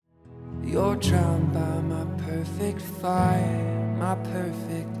You're drowned by my perfect fire, my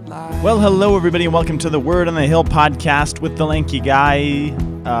perfect life. Well, hello everybody, and welcome to the Word on the Hill podcast with the lanky guy.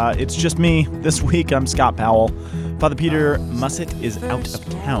 It's just me this week. I'm Scott Powell. Father Peter Mussett is out of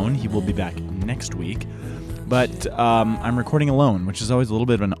town. He will be back next week. But I'm recording alone, which is always a little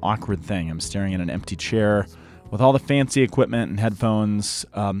bit of an awkward thing. I'm staring at an empty chair with all the fancy equipment and headphones,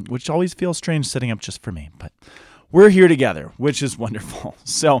 which always feels strange setting up just for me. But we're here together, which is wonderful.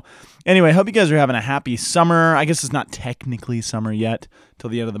 So anyway, I hope you guys are having a happy summer. I guess it's not technically summer yet till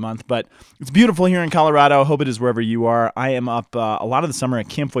the end of the month, but it's beautiful here in Colorado. I hope it is wherever you are. I am up a lot of the summer at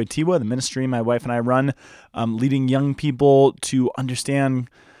Camp Wojtyła, the ministry my wife and I run, leading young people to understand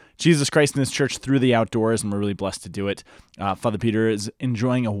Jesus Christ and His church through the outdoors, and we're really blessed to do it. Father Peter is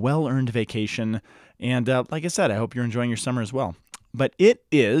enjoying a well-earned vacation, and like I said, I hope you're enjoying your summer as well. But it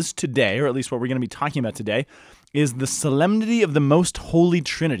is today, or at least what we're going to be talking about today, is the Solemnity of the Most Holy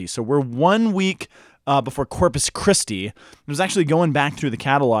Trinity. So we're 1 week before Corpus Christi. I was actually going back through the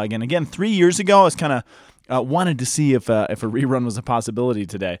catalog, and again, 3 years ago, I was kind of wanted to see if a rerun was a possibility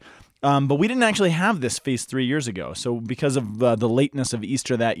today. But we didn't actually have this feast 3 years ago. So because of the lateness of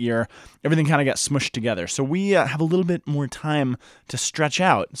Easter that year, everything kind of got smushed together. So we have a little bit more time to stretch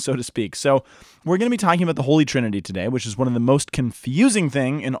out, so to speak. So we're going to be talking about the Holy Trinity today, which is one of the most confusing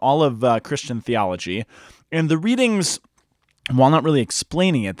thing in all of Christian theology. And the readings, while not really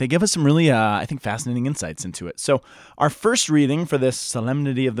explaining it, they give us some really, I think, fascinating insights into it. So our first reading for this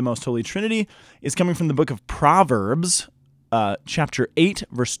Solemnity of the Most Holy Trinity is coming from the book of Proverbs, chapter 8,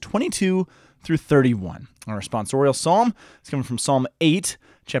 verse 22 through 31. Our responsorial psalm is coming from Psalm 8,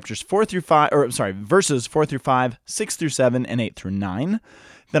 verses 4 through 5, 6 through 7, and 8 through 9.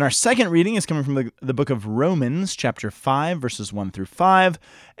 Then our second reading is coming from the book of Romans, chapter 5, verses 1 through 5.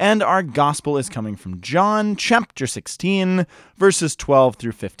 And our gospel is coming from John, chapter 16, verses 12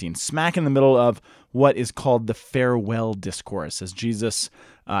 through 15. Smack in the middle of what is called the farewell discourse, as Jesus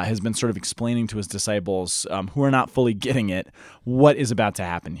has been sort of explaining to his disciples who are not fully getting it, what is about to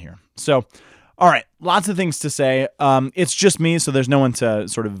happen here. So, all right, lots of things to say. It's just me, so there's no one to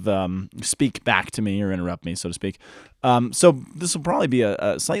sort of speak back to me or interrupt me, so to speak. So this will probably be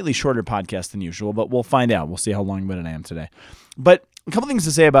a slightly shorter podcast than usual, but we'll find out. We'll see how long-winded I am today. But a couple things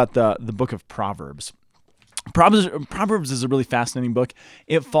to say about the book of Proverbs. Proverbs is a really fascinating book.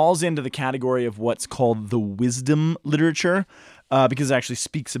 It falls into the category of what's called the wisdom literature, because it actually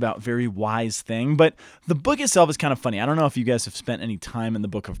speaks about very wise thing. But the book itself is kind of funny. I don't know if you guys have spent any time in the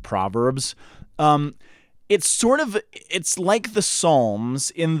book of Proverbs. It's like the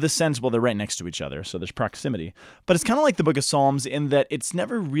Psalms in the sense, well, they're right next to each other, so there's proximity. But it's kind of like the book of Psalms in that it was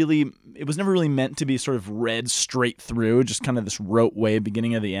never really meant to be sort of read straight through, just kind of this rote way,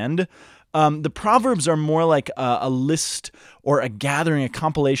 beginning of the end. The Proverbs are more like a list or a gathering, a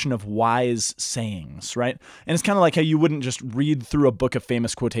compilation of wise sayings, right? And it's kind of like how you wouldn't just read through a book of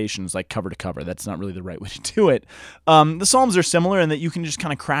famous quotations like cover to cover. That's not really the right way to do it. The Psalms are similar in that you can just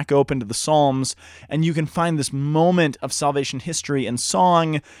kind of crack open to the Psalms and you can find this moment of salvation history and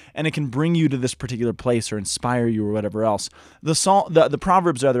song, and it can bring you to this particular place or inspire you or whatever else. The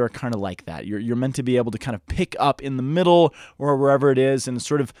Proverbs are kind of like that. You're meant to be able to kind of pick up in the middle or wherever it is and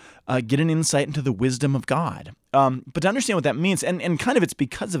sort of get an insight into the wisdom of God. But to understand what that means, and kind of it's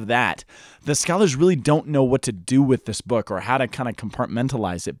because of that, the scholars really don't know what to do with this book or how to kind of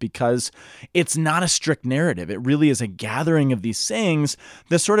compartmentalize it, because it's not a strict narrative. It really is a gathering of these sayings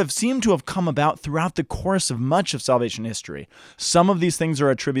that sort of seem to have come about throughout the course of much of salvation history. Some of these things are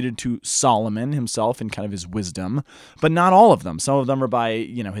attributed to Solomon himself and kind of his wisdom, but not all of them. Some of them are by,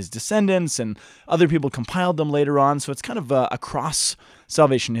 his descendants, and other people compiled them later on. So it's kind of across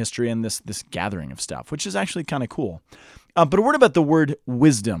salvation history and this gathering of stuff, which is actually kind of cool. But a word about the word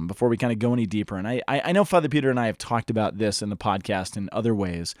wisdom before we kind of go any deeper. And I know Father Peter and I have talked about this in the podcast in other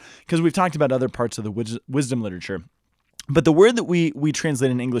ways, because we've talked about other parts of the wisdom literature. But the word that we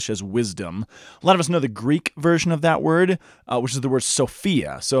translate in English as wisdom, a lot of us know the Greek version of that word, which is the word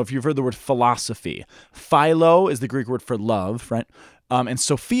Sophia. So if you've heard the word philosophy, philo is the Greek word for love, right? And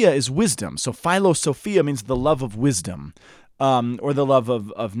Sophia is wisdom. So philosophia means the love of wisdom. Or the love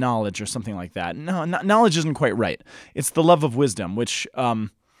of knowledge or something like that. No, knowledge isn't quite right. It's the love of wisdom, which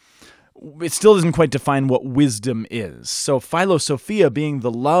it still doesn't quite define what wisdom is. So philosophia being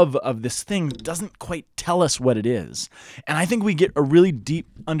the love of this thing doesn't quite tell us what it is. And I think we get a really deep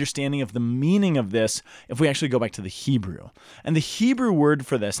understanding of the meaning of this if we actually go back to the Hebrew. And the Hebrew word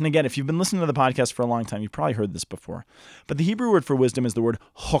for this, and again, if you've been listening to the podcast for a long time, you've probably heard this before, but the Hebrew word for wisdom is the word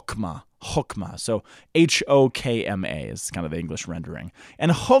chokmah. Chokmah. So Hokma is kind of the English rendering.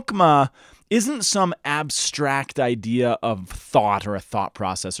 And chokmah isn't some abstract idea of thought or a thought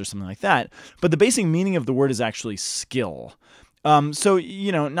process or something like that, but the basic meaning of the word is actually skill. So,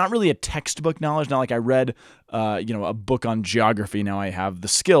 not really a textbook knowledge, not like I read, a book on geography. Now I have the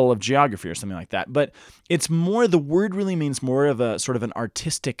skill of geography or something like that. But it's more, the word really means more of a sort of an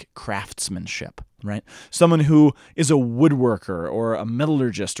artistic craftsmanship, right? Someone who is a woodworker or a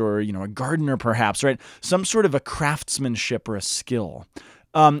metallurgist or, a gardener perhaps, right? Some sort of a craftsmanship or a skill.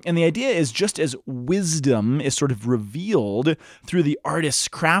 And the idea is just as wisdom is sort of revealed through the artist's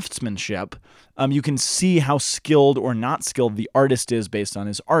craftsmanship, you can see how skilled or not skilled the artist is based on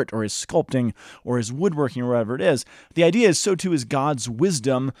his art or his sculpting or his woodworking or whatever it is. The idea is so too is God's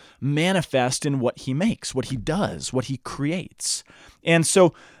wisdom manifest in what he makes, what he does, what he creates. And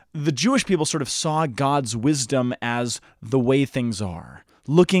so the Jewish people sort of saw God's wisdom as the way things are.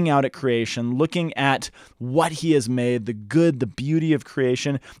 Looking out at creation, looking at what he has made, the good, the beauty of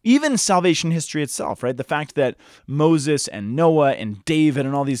creation, even salvation history itself, right? The fact that Moses and Noah and David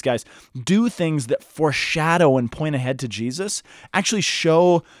and all these guys do things that foreshadow and point ahead to Jesus actually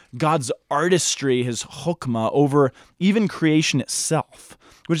show God's artistry, his chokmah, over even creation itself,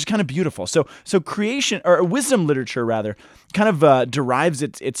 which is kind of beautiful. So creation, or wisdom literature rather, kind of derives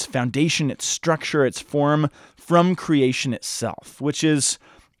its foundation, its structure, its form from creation itself, which is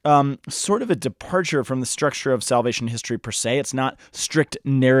sort of a departure from the structure of salvation history per se. It's not strict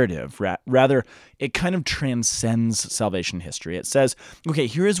narrative. Rather, it kind of transcends salvation history. It says, okay,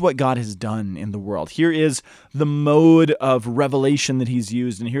 here is what God has done in the world. Here is the mode of revelation that he's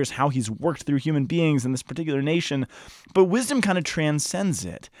used, and here's how he's worked through human beings in this particular nation. But wisdom kind of transcends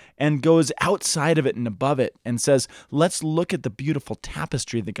it and goes outside of it and above it and says, let's look at the beautiful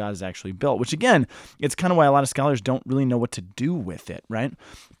tapestry that God has actually built, which again, it's kind of why a lot of scholars don't really know what to do with it, right?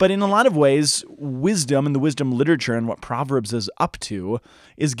 But in a lot of ways, wisdom and the wisdom literature and what Proverbs is up to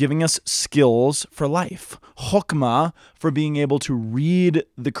is giving us skills for life. Chokmah for being able to read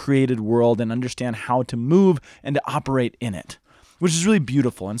the created world and understand how to move and to operate in it, which is really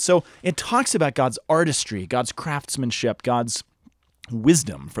beautiful. And so it talks about God's artistry, God's craftsmanship, God's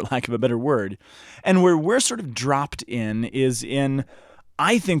wisdom, for lack of a better word. And where we're sort of dropped in is in,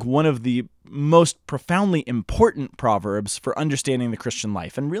 I think, one of the most profoundly important proverbs for understanding the Christian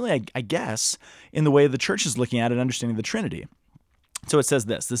life. And really, I guess, in the way the church is looking at it, understanding the Trinity. So it says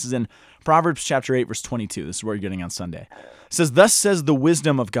this. This is in Proverbs chapter 8, verse 22. This is where you're getting on Sunday. It says, thus says the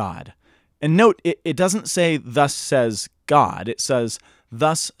wisdom of God. And note, it doesn't say, thus says God. It says,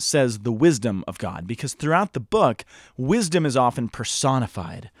 thus says the wisdom of God. Because throughout the book, wisdom is often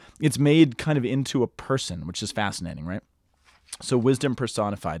personified. It's made kind of into a person, which is fascinating, right? So wisdom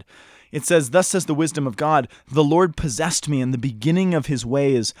personified. It says, thus says the wisdom of God, the Lord possessed me in the beginning of his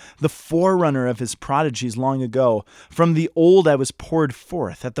ways, the forerunner of his prodigies long ago. From the old I was poured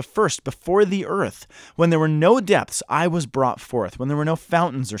forth, at the first before the earth. When there were no depths, I was brought forth. When there were no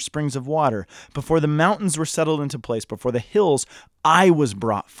fountains or springs of water, before the mountains were settled into place, before the hills, I was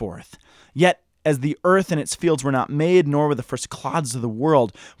brought forth. Yet as the earth and its fields were not made, nor were the first clods of the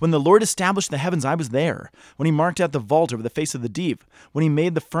world. When the Lord established the heavens, I was there. When he marked out the vault over the face of the deep. When he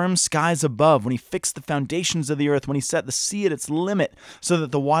made the firm skies above. When he fixed the foundations of the earth. When he set the sea at its limit, so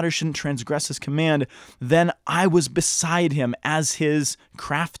that the water shouldn't transgress his command. Then I was beside him as his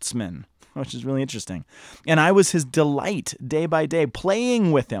craftsman, which is really interesting. And I was his delight day by day,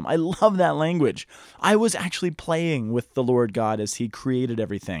 playing with him. I love that language. I was actually playing with the Lord God as he created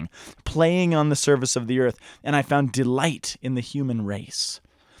everything, playing on the surface of the earth, and I found delight in the human race.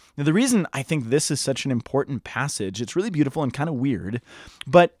 Now, the reason I think this is such an important passage, it's really beautiful and kind of weird,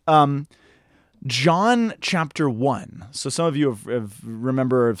 but John chapter 1. So some of you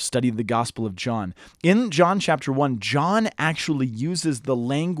have studied the Gospel of John. In John chapter 1, John actually uses the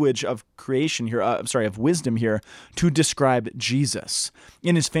language of creation here, of wisdom here, to describe Jesus.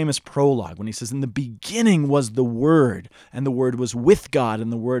 In his famous prologue, when he says, in the beginning was the Word, and the Word was with God,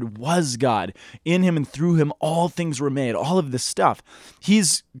 and the Word was God. In him and through him all things were made. All of this stuff.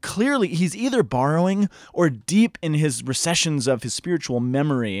 He's either borrowing or deep in his recessions of his spiritual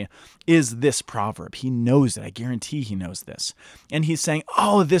memory is this proverb. He knows it. I guarantee he knows this. And he's saying,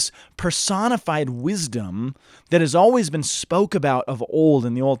 this personified wisdom that has always been spoke about of old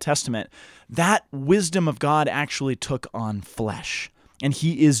in the Old Testament, that wisdom of God actually took on flesh. And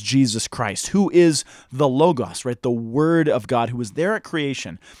he is Jesus Christ, who is the Logos, right? The Word of God, who was there at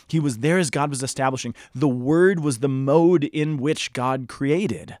creation. He was there as God was establishing. The Word was the mode in which God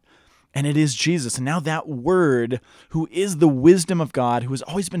created. And it is Jesus. And now that Word, who is the wisdom of God, who has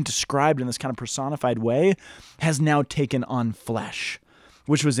always been described in this kind of personified way, has now taken on flesh,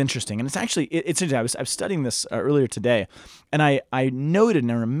 which was interesting. And it's actually, it's interesting. I was studying this earlier today, and I noted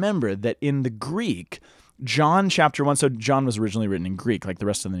and I remembered that in the Greek, John chapter 1, so John was originally written in Greek, like the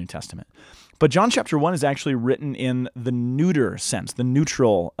rest of the New Testament. But John chapter 1 is actually written in the neuter sense, the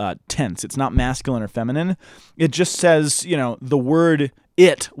neutral tense. It's not masculine or feminine. It just says, the word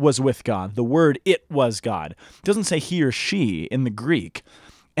it was with God. The word it was God. It doesn't say he or she in the Greek.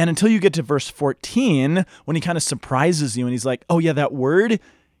 And until you get to verse 14, when he kind of surprises you and he's like, oh yeah, that word,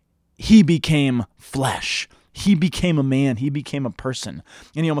 he became flesh. He became a man. He became a person.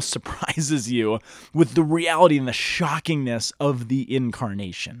 And he almost surprises you with the reality and the shockingness of the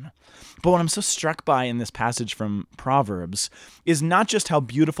incarnation. But what I'm so struck by in this passage from Proverbs is not just how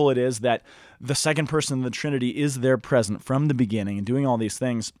beautiful it is that the second person of the Trinity is there present from the beginning and doing all these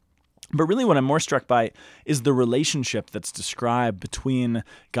things, but really what I'm more struck by is the relationship that's described between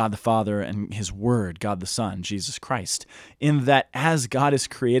God the Father and his Word, God the Son, Jesus Christ, in that as God is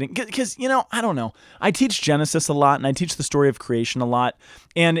creating, because, I don't know, I teach Genesis a lot and I teach the story of creation a lot,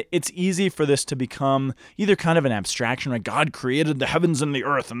 and it's easy for this to become either kind of an abstraction, like God created the heavens and the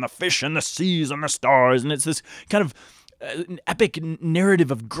earth and the fish and the seas and the stars, and it's this kind of an epic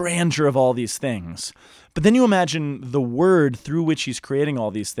narrative of grandeur of all these things. But then you imagine the Word through which he's creating all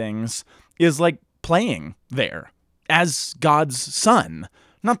these things is like playing there as God's Son.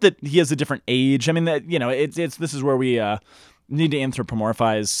 Not that he has a different age. I mean, that this is where we need to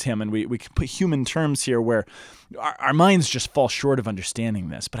anthropomorphize him, and we can put human terms here where our minds just fall short of understanding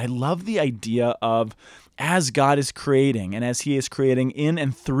this. But I love the idea of as God is creating and as he is creating in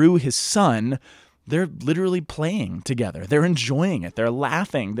and through his Son, they're literally playing together. They're enjoying it. They're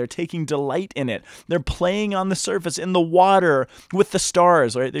laughing. They're taking delight in it. They're playing on the surface, in the water, with the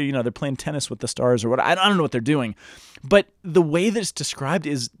stars. Right? They're playing tennis with the stars or what. I don't know what they're doing. But the way that it's described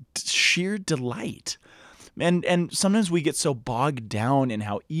is sheer delight. And sometimes we get so bogged down in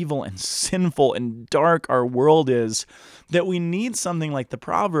how evil and sinful and dark our world is that we need something like the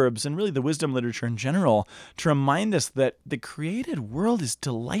Proverbs and really the wisdom literature in general to remind us that the created world is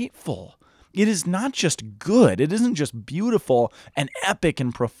delightful. It is not just good. It isn't just beautiful and epic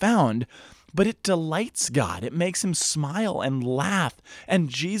and profound, but it delights God. It makes him smile and laugh. And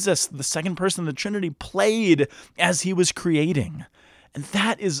Jesus, the second person of the Trinity, played as he was creating. And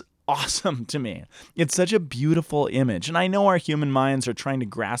that is awesome to me. It's such a beautiful image. And I know our human minds are trying to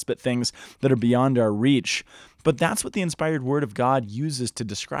grasp at things that are beyond our reach, but that's what the inspired Word of God uses to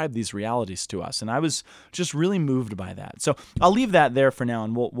describe these realities to us. And I was just really moved by that. So I'll leave that there for now,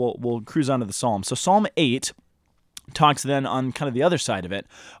 and we'll cruise on to the Psalm. So Psalm 8 talks then on kind of the other side of it.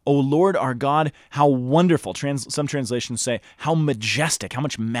 O Lord our God, how wonderful. Some translations say, how majestic, how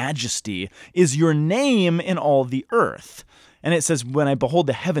much majesty is your name in all the earth. And it says, when I behold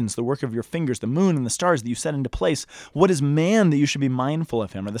the heavens, the work of your fingers, the moon and the stars that you set into place, what is man that you should be mindful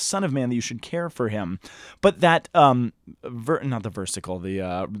of him, or the son of man that you should care for him? But that, not the versicle,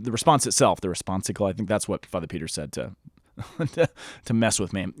 the response itself, the responsicle, I think that's what Father Peter said to mess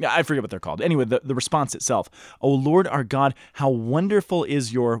with me. I forget what they're called. Anyway, the response itself. O Lord our God, how wonderful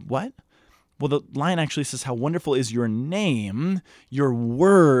is your what? Well, the line actually says, how wonderful is your name, your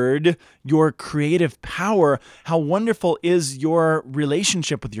word, your creative power. How wonderful is your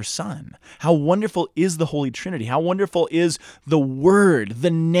relationship with your Son. How wonderful is the Holy Trinity. How wonderful is the word, the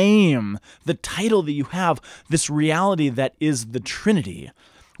name, the title that you have, this reality that is the Trinity,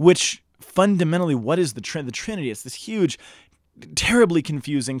 which fundamentally, what is the Trinity? It's this huge, terribly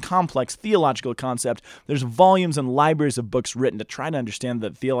confusing, complex theological concept. There's volumes and libraries of books written to try to understand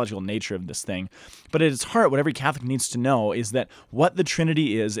the theological nature of this thing. But at its heart, what every Catholic needs to know is that what the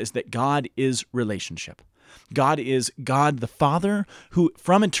Trinity is that God is relationship. God is God the Father, who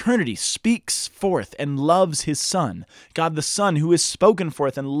from eternity speaks forth and loves his Son. God the Son, who is spoken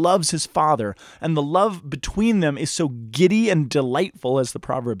forth and loves his Father. And the love between them is so giddy and delightful, as the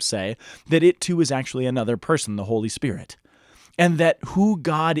Proverbs say, that it too is actually another person, the Holy Spirit. And that who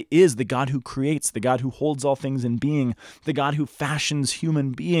God is, the God who creates, the God who holds all things in being, the God who fashions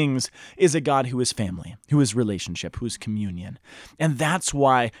human beings, is a God who is family, who is relationship, who is communion. And that's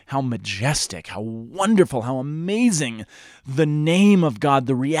why how majestic, how wonderful, how amazing the name of God,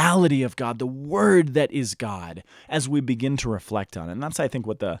 the reality of God, the word that is God, as we begin to reflect on it. And that's, I think,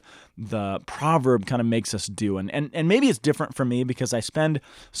 what the proverb kind of makes us do. And maybe it's different for me because I spend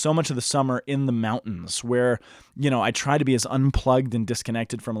so much of the summer in the mountains where, I try to be as unbothered unplugged and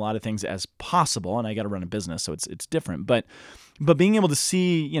disconnected from a lot of things as possible. And I got to run a business, so it's different. But being able to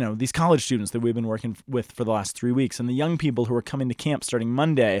see, these college students that we've been working with for the last 3 weeks, and the young people who are coming to camp starting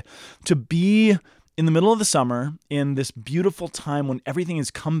Monday, to be in the middle of the summer, in this beautiful time when everything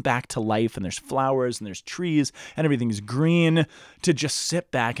has come back to life and there's flowers and there's trees and everything's green, to just sit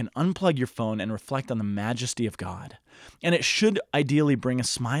back and unplug your phone and reflect on the majesty of God. And it should ideally bring a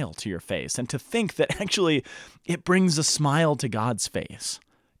smile to your face, and to think that actually it brings a smile to God's face.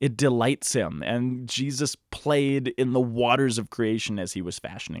 It delights him, and Jesus played in the waters of creation as he was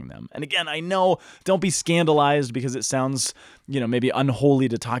fashioning them. And again, I know, don't be scandalized because it sounds, maybe unholy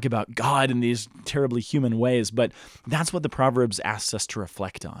to talk about God in these terribly human ways, but that's what the Proverbs asks us to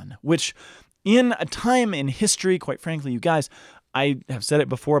reflect on, which in a time in history, quite frankly, you guys, I have said it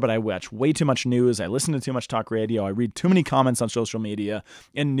before, but I watch way too much news. I listen to too much talk radio. I read too many comments on social media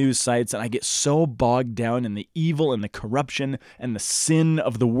and news sites, and I get so bogged down in the evil and the corruption and the sin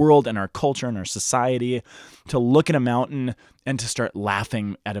of the world and our culture and our society, to look at a mountain and to start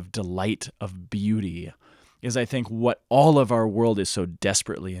laughing out of delight of beauty is, I think, what all of our world is so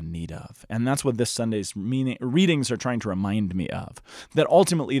desperately in need of. And that's what this Sunday's readings are trying to remind me of. That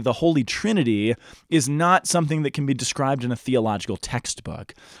ultimately the Holy Trinity is not something that can be described in a theological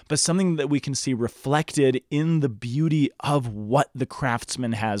textbook, but something that we can see reflected in the beauty of what the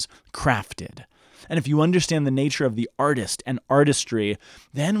craftsman has crafted. And if you understand the nature of the artist and artistry,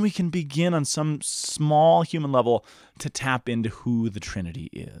 then we can begin on some small human level to tap into who the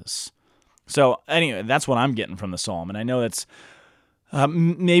Trinity is. So anyway, that's what I'm getting from the psalm. And I know that's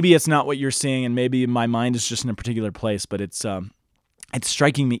maybe it's not what you're seeing, and maybe my mind is just in a particular place, but it's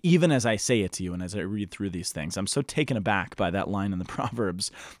striking me even as I say it to you and as I read through these things. I'm so taken aback by that line in the Proverbs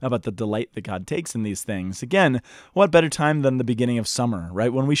about the delight that God takes in these things. Again, what better time than the beginning of summer,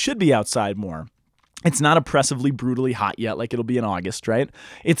 right? When we should be outside more. It's not oppressively, brutally hot yet like it'll be in August, right?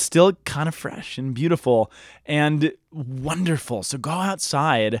 It's still kind of fresh and beautiful and wonderful. So go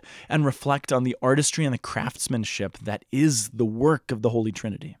outside and reflect on the artistry and the craftsmanship that is the work of the Holy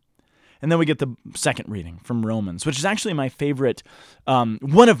Trinity. And then we get the second reading from Romans, which is actually my favorite,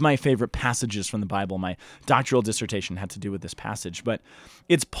 one of my favorite passages from the Bible. My doctoral dissertation had to do with this passage, but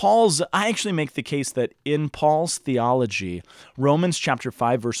it's Paul's. I actually make the case that in Paul's theology, Romans chapter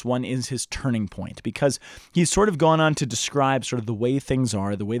 5, verse 1 is his turning point, because he's sort of gone on to describe sort of the way things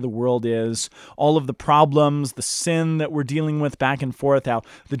are, the way the world is, all of the problems, the sin that we're dealing with back and forth, how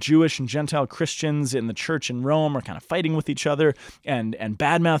the Jewish and Gentile Christians in the church in Rome are kind of fighting with each other and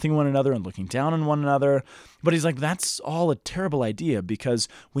bad-mouthing one another and looking down on one another. But he's like, that's all a terrible idea, because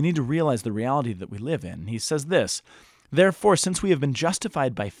we need to realize the reality that we live in. He says this, "Therefore, since we have been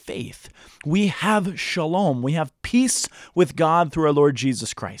justified by faith, we have shalom, we have peace with God through our Lord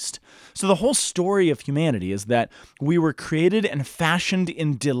Jesus Christ." So the whole story of humanity is that we were created and fashioned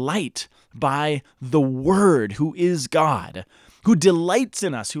in delight by the Word, who is God, who delights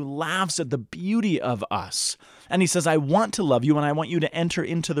in us, who laughs at the beauty of us. And he says, I want to love you, and I want you to enter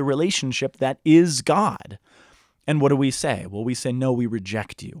into the relationship that is God. And what do we say? Well, we say, no, we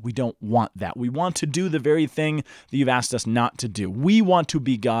reject you. We don't want that. We want to do the very thing that you've asked us not to do. We want to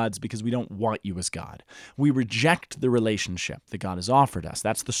be God's because we don't want you as God. We reject the relationship that God has offered us.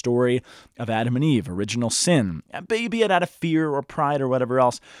 That's the story of Adam and Eve, original sin. Be it out of fear or pride or whatever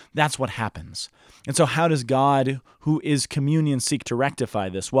else, that's what happens. And so how does God, who is communion, seek to rectify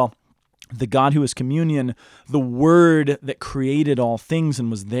this? Well, the God who is communion, the Word that created all things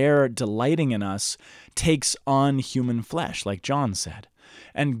and was there delighting in us, takes on human flesh, like John said.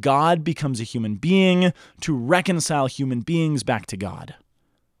 And God becomes a human being to reconcile human beings back to God,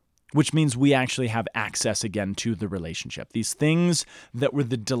 which means we actually have access again to the relationship. These things that were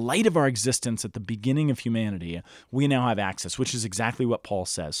the delight of our existence at the beginning of humanity, we now have access, which is exactly what Paul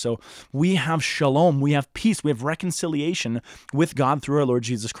says. So we have shalom, we have peace, we have reconciliation with God through our Lord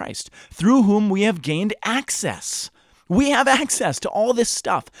Jesus Christ, through whom we have gained access. We have access to all this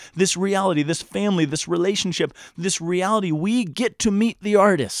stuff, this reality, this family, this relationship, this reality. We get to meet the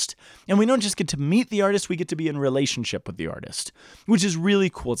artist. And we don't just get to meet the artist, we get to be in relationship with the artist, which is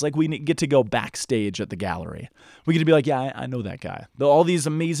really cool. It's like we get to go backstage at the gallery. We get to be like, yeah, I know that guy. All these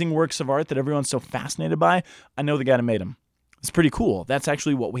amazing works of art that everyone's so fascinated by, I know the guy that made them. It's pretty cool. That's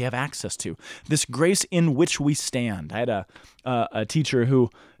actually what we have access to. This grace in which we stand. I had a teacher who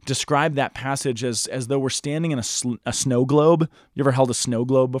described that passage as though we're standing in a snow globe. You ever held a snow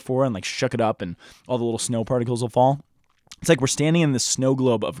globe before and like shook it up and all the little snow particles will fall? It's like we're standing in this snow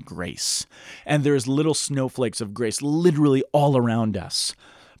globe of grace, and there's little snowflakes of grace literally all around us.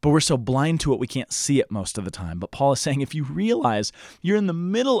 but we're so blind to it we can't see it most of the time. But Paul is saying if you realize you're in the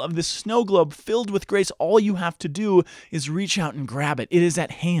middle of this snow globe filled with grace, all you have to do is reach out and grab it. It is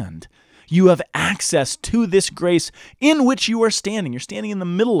at hand. You have access to this grace in which you are standing. You're standing in the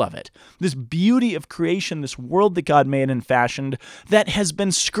middle of it. This beauty of creation, this world that God made and fashioned that has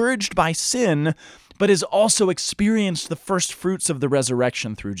been scourged by sin, but has also experienced the first fruits of the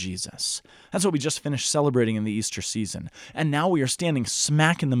resurrection through Jesus. That's what we just finished celebrating in the Easter season. And now we are standing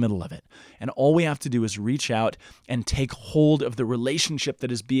smack in the middle of it. And all we have to do is reach out and take hold of the relationship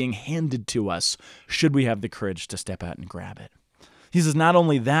that is being handed to us, should we have the courage to step out and grab it. He says not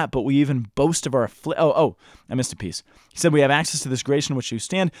only that, but we even boast of our I missed a piece. He said we have access to this grace in which you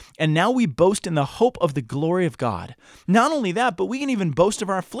stand, and now we boast in the hope of the glory of God. Not only that, but we can even boast of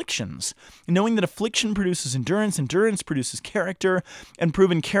our afflictions, knowing that affliction produces endurance, endurance produces character, and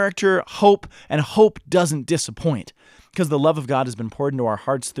proven character, hope, and hope doesn't disappoint, because the love of God has been poured into our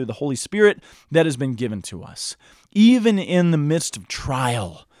hearts through the Holy Spirit that has been given to us. Even in the midst of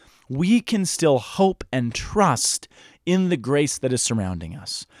trial, we can still hope and trust in the grace that is surrounding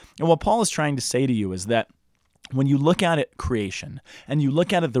us. And what Paul is trying to say to you is that when you look at it, creation, and you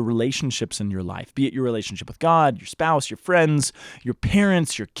look at it, the relationships in your life, be it your relationship with God, your spouse, your friends, your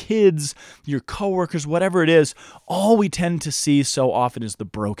parents, your kids, your coworkers, whatever it is, all we tend to see so often is the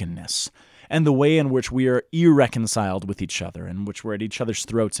brokenness and the way in which we are irreconciled with each other, and which we're at each other's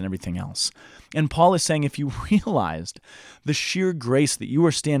throats and everything else. And Paul is saying if you realized the sheer grace that you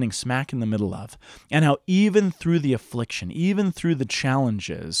are standing smack in the middle of, and how even through the affliction, even through the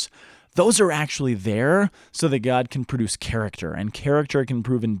challenges, those are actually there so that God can produce character, and character can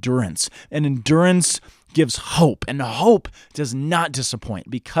prove endurance, and endurance gives hope, and hope does not disappoint,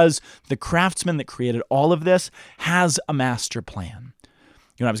 because the craftsman that created all of this has a master plan.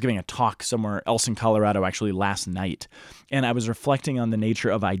 I was giving a talk somewhere else in Colorado actually last night, and I was reflecting on the nature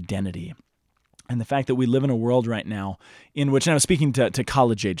of identity and the fact that we live in a world right now in which, and I was speaking to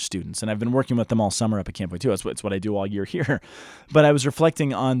college-age students, and I've been working with them all summer up at Camp 42. It's what I do all year here. But I was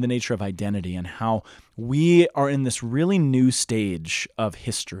reflecting on the nature of identity and how we are in this really new stage of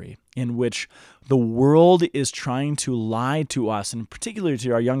history in which the world is trying to lie to us, and particularly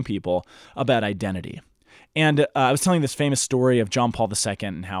to our young people, about identity. And I was telling this famous story of John Paul II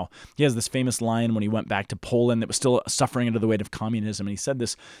and how he has this famous line when he went back to Poland that was still suffering under the weight of communism. And he said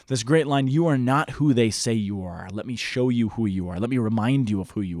this great line, "You are not who they say you are. Let me show you who you are. Let me remind you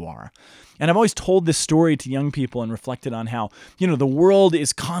of who you are." And I've always told this story to young people and reflected on how, the world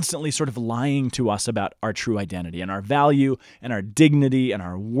is constantly sort of lying to us about our true identity and our value and our dignity and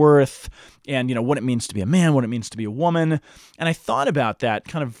our worth and, what it means to be a man, what it means to be a woman. And I thought about that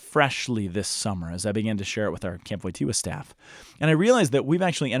kind of freshly this summer as I began to share it with our Camp Waitua staff. And I realized that we've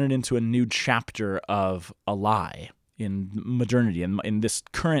actually entered into a new chapter of a lie in modernity, in this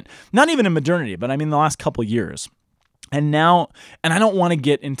current, not even in modernity, but I mean the last couple years. And now, and I don't want to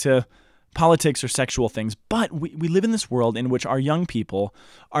get into politics or sexual things, but we live in this world in which our young people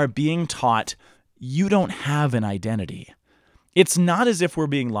are being taught, you don't have an identity. It's not as if we're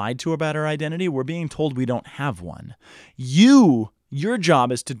being lied to about our identity. We're being told we don't have one. Your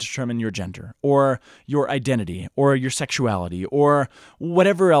job is to determine your gender or your identity or your sexuality or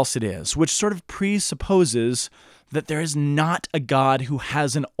whatever else it is, which sort of presupposes that there is not a God who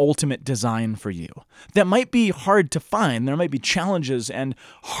has an ultimate design for you. That might be hard to find. There might be challenges and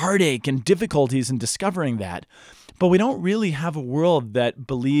heartache and difficulties in discovering that. But we don't really have a world that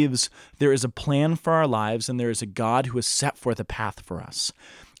believes there is a plan for our lives and there is a God who has set forth a path for us.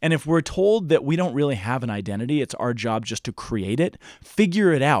 And if we're told that we don't really have an identity, it's our job just to create it,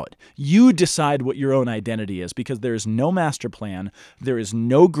 figure it out. You decide what your own identity is because there is no master plan. There is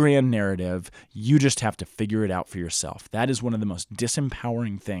no grand narrative. You just have to figure it out for yourself. That is one of the most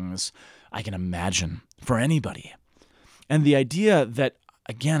disempowering things I can imagine for anybody. And the idea that,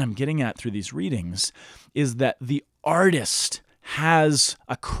 again, I'm getting at through these readings is that the artist has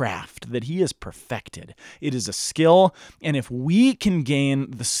a craft that he has perfected. It is a skill, and if we can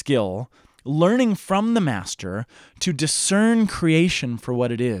gain the skill, learning from the master to discern creation for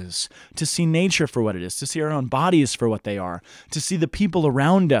what it is, to see nature for what it is, to see our own bodies for what they are, to see the people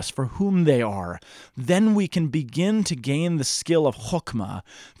around us for whom they are, then we can begin to gain the skill of chokmah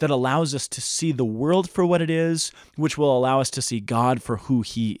that allows us to see the world for what it is, which will allow us to see God for who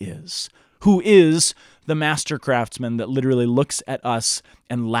he is. Who is the master craftsman that literally looks at us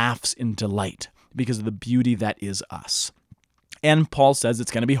and laughs in delight because of the beauty that is us. And Paul says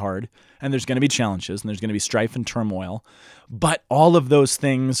it's going to be hard, and there's going to be challenges, and there's going to be strife and turmoil, but all of those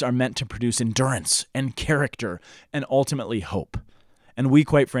things are meant to produce endurance and character and ultimately hope. And we,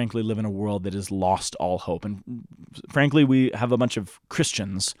 quite frankly, live in a world that has lost all hope. And frankly, we have a bunch of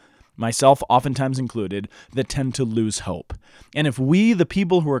Christians, myself oftentimes included, that tend to lose hope. And if we, the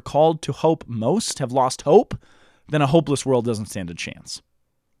people who are called to hope most, have lost hope, then a hopeless world doesn't stand a chance.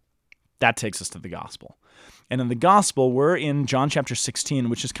 That takes us to the gospel. And in the gospel, we're in John chapter 16,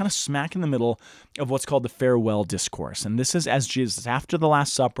 which is kind of smack in the middle of what's called the farewell discourse. And this is as Jesus, after the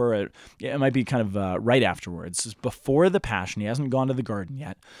Last Supper, it might be kind of right afterwards, it's before the Passion. He hasn't gone to the garden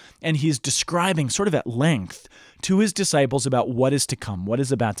yet. And he's describing sort of at length to his disciples about what is to come, what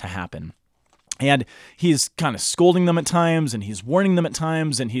is about to happen. And he's kind of scolding them at times, and he's warning them at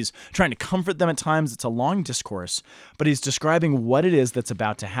times, and he's trying to comfort them at times. It's a long discourse, but he's describing what it is that's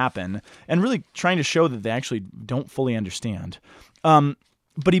about to happen and really trying to show that they actually don't fully understand.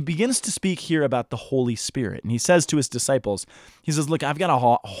 But he begins to speak here about the Holy Spirit, and he says to his disciples, he says, look, I've got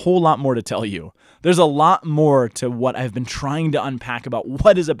a whole lot more to tell you. There's a lot more to what I've been trying to unpack about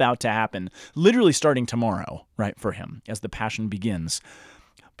what is about to happen, literally starting tomorrow, right, for him, as the Passion begins.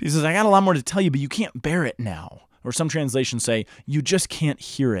 He says, I got a lot more to tell you, but you can't bear it now. Or some translations say, you just can't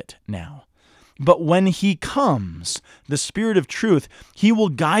hear it now. But when he comes, the Spirit of truth, he will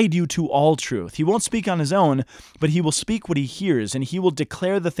guide you to all truth. He won't speak on his own, but he will speak what he hears, and he will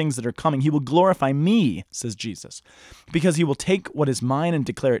declare the things that are coming. He will glorify me, says Jesus, because he will take what is mine and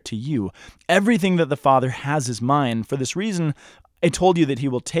declare it to you. Everything that the Father has is mine. For this reason, I told you that he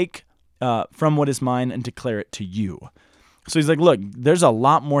will take from what is mine and declare it to you. So he's like, look, there's a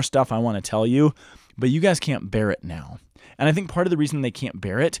lot more stuff I want to tell you, but you guys can't bear it now. And I think part of the reason they can't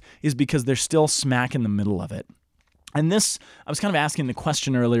bear it is because they're still smack in the middle of it. And this, I was kind of asking the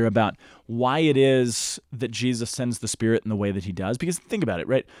question earlier about why it is that Jesus sends the Spirit in the way that he does. Because think about it,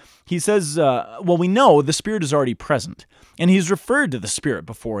 right? He says, well, we know the Spirit is already present. And he's referred to the Spirit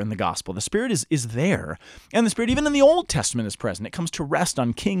before in the gospel. The Spirit is there. And the Spirit, even in the Old Testament, is present. It comes to rest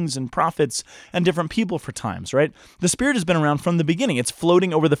on kings and prophets and different people for times, right? The Spirit has been around from the beginning. It's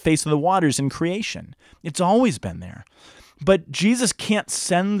floating over the face of the waters in creation. It's always been there. But Jesus can't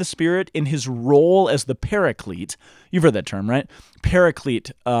send the Spirit in his role as the paraclete. You've heard that term, right?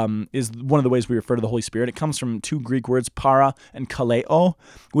 Paraclete is one of the ways we refer to the Holy Spirit. It comes from two Greek words, para and kaleo,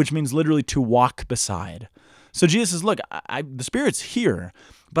 which means literally to walk beside. So Jesus says, look, the Spirit's here,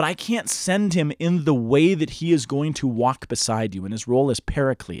 but I can't send him in the way that he is going to walk beside you in his role as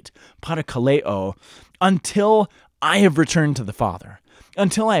paraclete, parakaleo, until I have returned to the Father.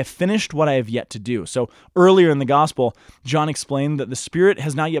 Until I have finished what I have yet to do. So earlier in the gospel, John explained that the Spirit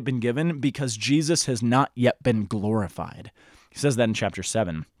has not yet been given because Jesus has not yet been glorified. He says that in chapter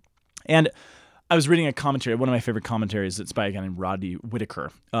 7. And I was reading a commentary, one of my favorite commentaries. It's by a guy named Rodney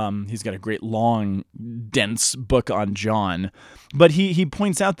Whitaker. He's got a great, long, dense book on John. But he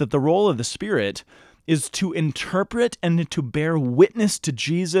points out that the role of the Spirit is to interpret and to bear witness to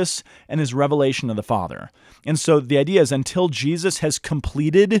Jesus and his revelation of the Father. And so the idea is until Jesus has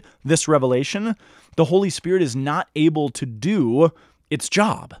completed this revelation, the Holy Spirit is not able to do its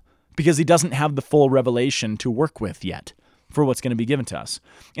job because he doesn't have the full revelation to work with yet for what's going to be given to us.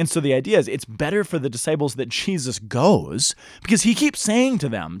 And so the idea is it's better for the disciples that Jesus goes because he keeps saying to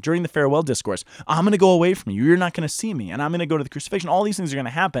them during the farewell discourse, I'm going to go away from you. You're not going to see me. And I'm going to go to the crucifixion. All these things are going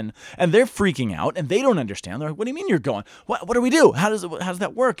to happen. And they're freaking out and they don't understand. They're like, what do you mean you're going? What do we do? How does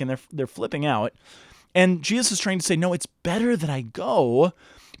that work? And they're flipping out. And Jesus is trying to say, no, it's better that I go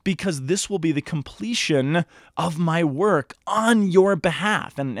because this will be the completion of my work on your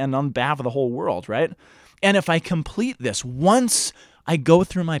behalf and on behalf of the whole world, right? And if I complete this, once I go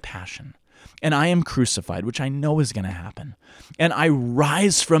through my passion and I am crucified, which I know is going to happen, and I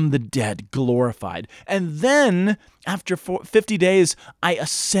rise from the dead glorified, and then after 50 days, I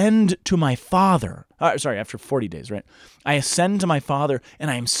ascend to my Father. After 40 days, right? I ascend to my Father, and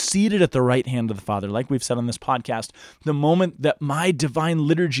I am seated at the right hand of the Father. Like we've said on this podcast, the moment that my divine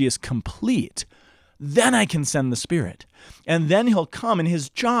liturgy is complete, then I can send the Spirit. And then he'll come, and his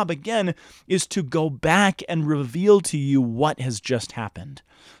job, again, is to go back and reveal to you what has just happened.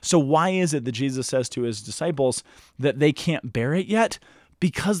 So why is it that Jesus says to his disciples that they can't bear it yet?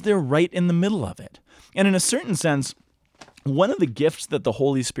 Because they're right in the middle of it. And in a certain sense, one of the gifts that the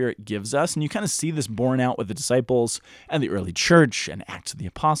Holy Spirit gives us, and you kind of see this borne out with the disciples and the early church and Acts of the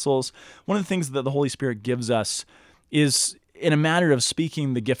Apostles, one of the things that the Holy Spirit gives us is, in a matter of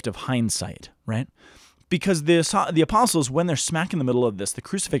speaking, the gift of hindsight, right? Because the apostles, when they're smack in the middle of this, the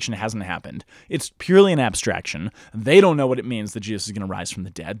crucifixion hasn't happened. It's purely an abstraction. They don't know what it means that Jesus is going to rise from the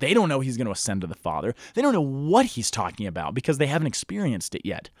dead. They don't know he's going to ascend to the Father. They don't know what he's talking about because they haven't experienced it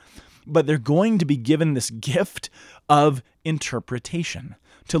yet. but they're going to be given this gift of interpretation,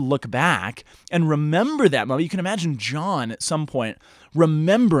 to look back and remember that moment. You can imagine John at some point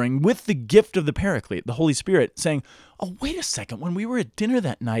remembering with the gift of the Paraclete, the Holy Spirit, saying, oh, wait a second, when we were at dinner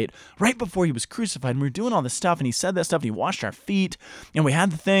that night, right before he was crucified, and we were doing all this stuff, and he said that stuff, and he washed our feet, and we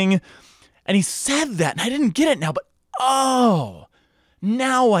had the thing, and he said that, and I didn't get it now, but oh,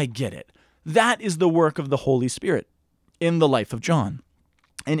 now I get it. That is the work of the Holy Spirit in the life of John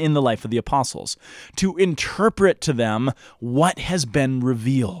and in the life of the apostles, to interpret to them what has been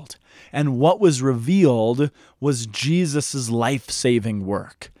revealed. And what was revealed was Jesus' life-saving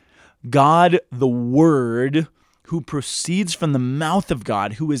work. God, the Word, who proceeds from the mouth of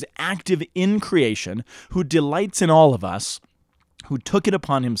God, who is active in creation, who delights in all of us, who took it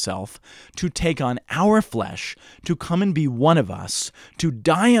upon himself to take on our flesh, to come and be one of us, to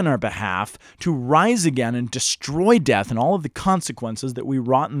die on our behalf, to rise again and destroy death and all of the consequences that we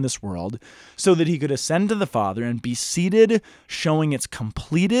wrought in this world, so that he could ascend to the Father and be seated, showing it's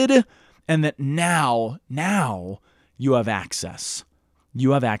completed, and that now you have access.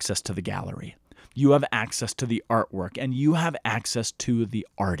 You have access to the gallery. You have access to the artwork, and you have access to the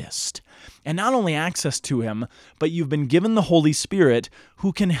artist. And not only access to him, but you've been given the Holy Spirit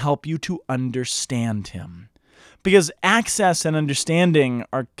who can help you to understand him. Because access and understanding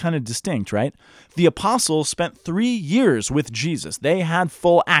are kind of distinct, right? The apostles spent 3 years with Jesus. They had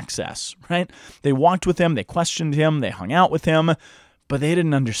full access, right? They walked with him, they questioned him, they hung out with him, but they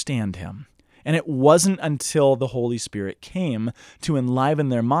didn't understand him. And it wasn't until the Holy Spirit came to enliven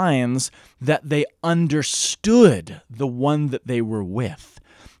their minds that they understood the one that they were with.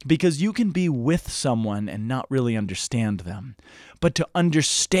 Because you can be with someone and not really understand them. But to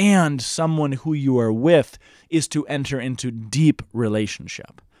understand someone who you are with is to enter into deep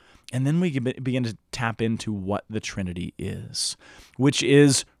relationship. And then we begin to tap into what the Trinity is, which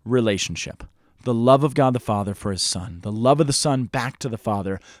is relationship. The love of God the Father for his Son, the love of the Son back to the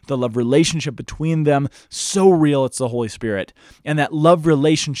Father, the love relationship between them, so real it's the Holy Spirit, and that love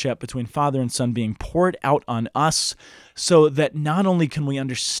relationship between Father and Son being poured out on us so that not only can we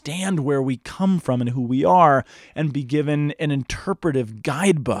understand where we come from and who we are and be given an interpretive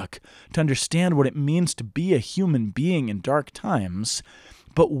guidebook to understand what it means to be a human being in dark times,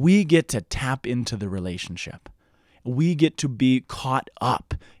 but we get to tap into the relationship. We get to be caught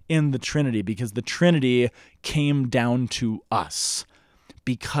up in the Trinity because the Trinity came down to us.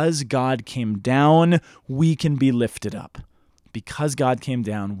 Because God came down, we can be lifted up. Because God came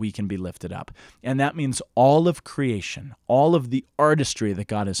down, we can be lifted up. And that means all of creation, all of the artistry that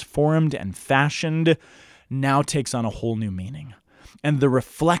God has formed and fashioned now takes on a whole new meaning. And the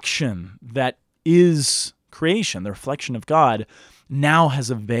reflection that is creation, the reflection of God, now has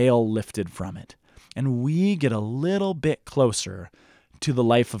a veil lifted from it. And we get a little bit closer to the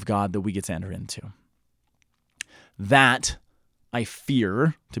life of God that we get to enter into. That, I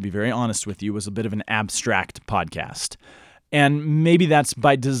fear, to be very honest with you, was a bit of an abstract podcast. And maybe that's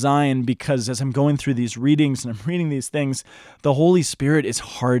by design because as I'm going through these readings and I'm reading these things, the Holy Spirit is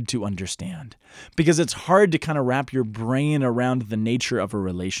hard to understand because it's hard to kind of wrap your brain around the nature of a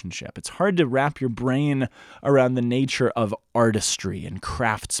relationship. It's hard to wrap your brain around the nature of artistry and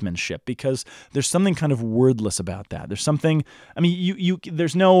craftsmanship because there's something kind of wordless about that. There's something,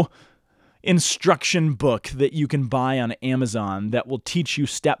 there's no instruction book that you can buy on Amazon that will teach you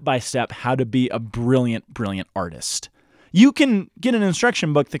step by step how to be a brilliant artist. You can get an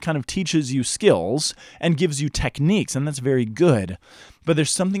instruction book that kind of teaches you skills and gives you techniques, and that's very good. But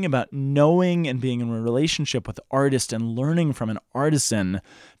there's something about knowing and being in a relationship with an artist and learning from an artisan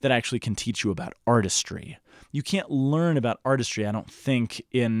that actually can teach you about artistry. You can't learn about artistry, I don't think,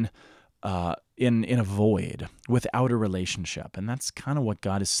 in a void without a relationship. And that's kind of what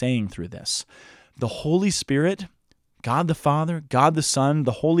God is saying through this. The Holy Spirit, God the Father, God the Son,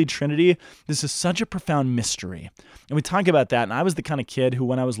 the Holy Trinity, this is such a profound mystery. And we talk about that, and I was the kind of kid who,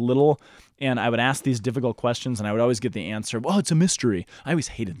 when I was little, and I would ask these difficult questions, and I would always get the answer, well, it's a mystery. I always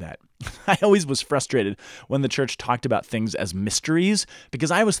hated that. I always was frustrated when the church talked about things as mysteries,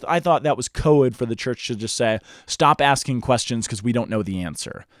 because I thought that was code for the church to just say, stop asking questions because we don't know the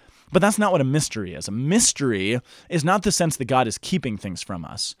answer. But that's not what a mystery is. A mystery is not the sense that God is keeping things from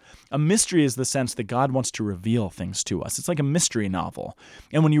us. A mystery is the sense that God wants to reveal things to us. It's like a mystery novel.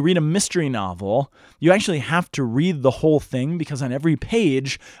 And when you read a mystery novel, you actually have to read the whole thing because on every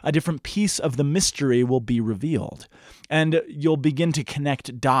page, a different piece of the mystery will be revealed. And you'll begin to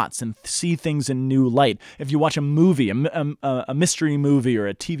connect dots and see things in new light. If you watch a movie, a mystery movie or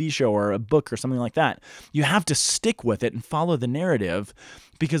a TV show or a book or something like that, you have to stick with it and follow the narrative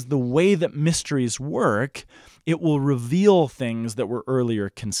because the way that mysteries work, it will reveal things that were earlier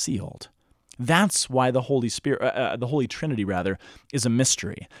concealed. That's why the Holy Spirit, the Holy Trinity rather, is a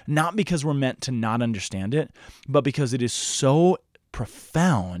mystery. Not because we're meant to not understand it, but because it is so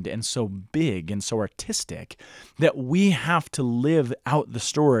profound and so big and so artistic that we have to live out the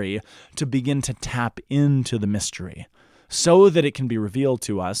story to begin to tap into the mystery so that it can be revealed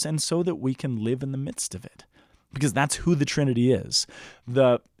to us and so that we can live in the midst of it. Because that's who the Trinity is.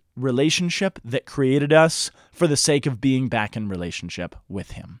 The relationship that created us for the sake of being back in relationship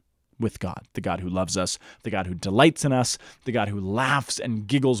with Him, with God, the God who loves us, the God who delights in us, the God who laughs and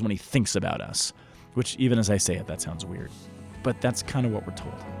giggles when He thinks about us, which even as I say it, that sounds weird. But that's kind of what we're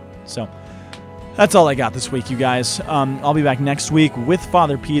told. So that's all I got this week, you guys. I'll be back next week with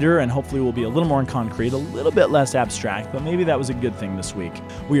Father Peter, and hopefully we'll be a little more concrete, a little bit less abstract, but maybe that was a good thing this week.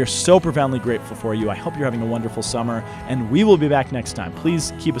 We are so profoundly grateful for you. I hope you're having a wonderful summer, and we will be back next time.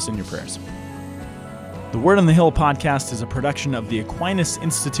 Please keep us in your prayers. The Word on the Hill podcast is a production of the Aquinas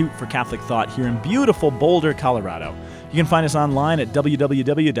Institute for Catholic Thought here in beautiful Boulder, Colorado. You can find us online at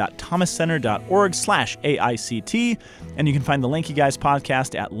www.thomascenter.org/AICT, and you can find the Lanky Guys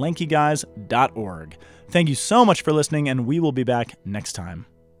podcast at lankyguys.org. Thank you so much for listening, and we will be back next time.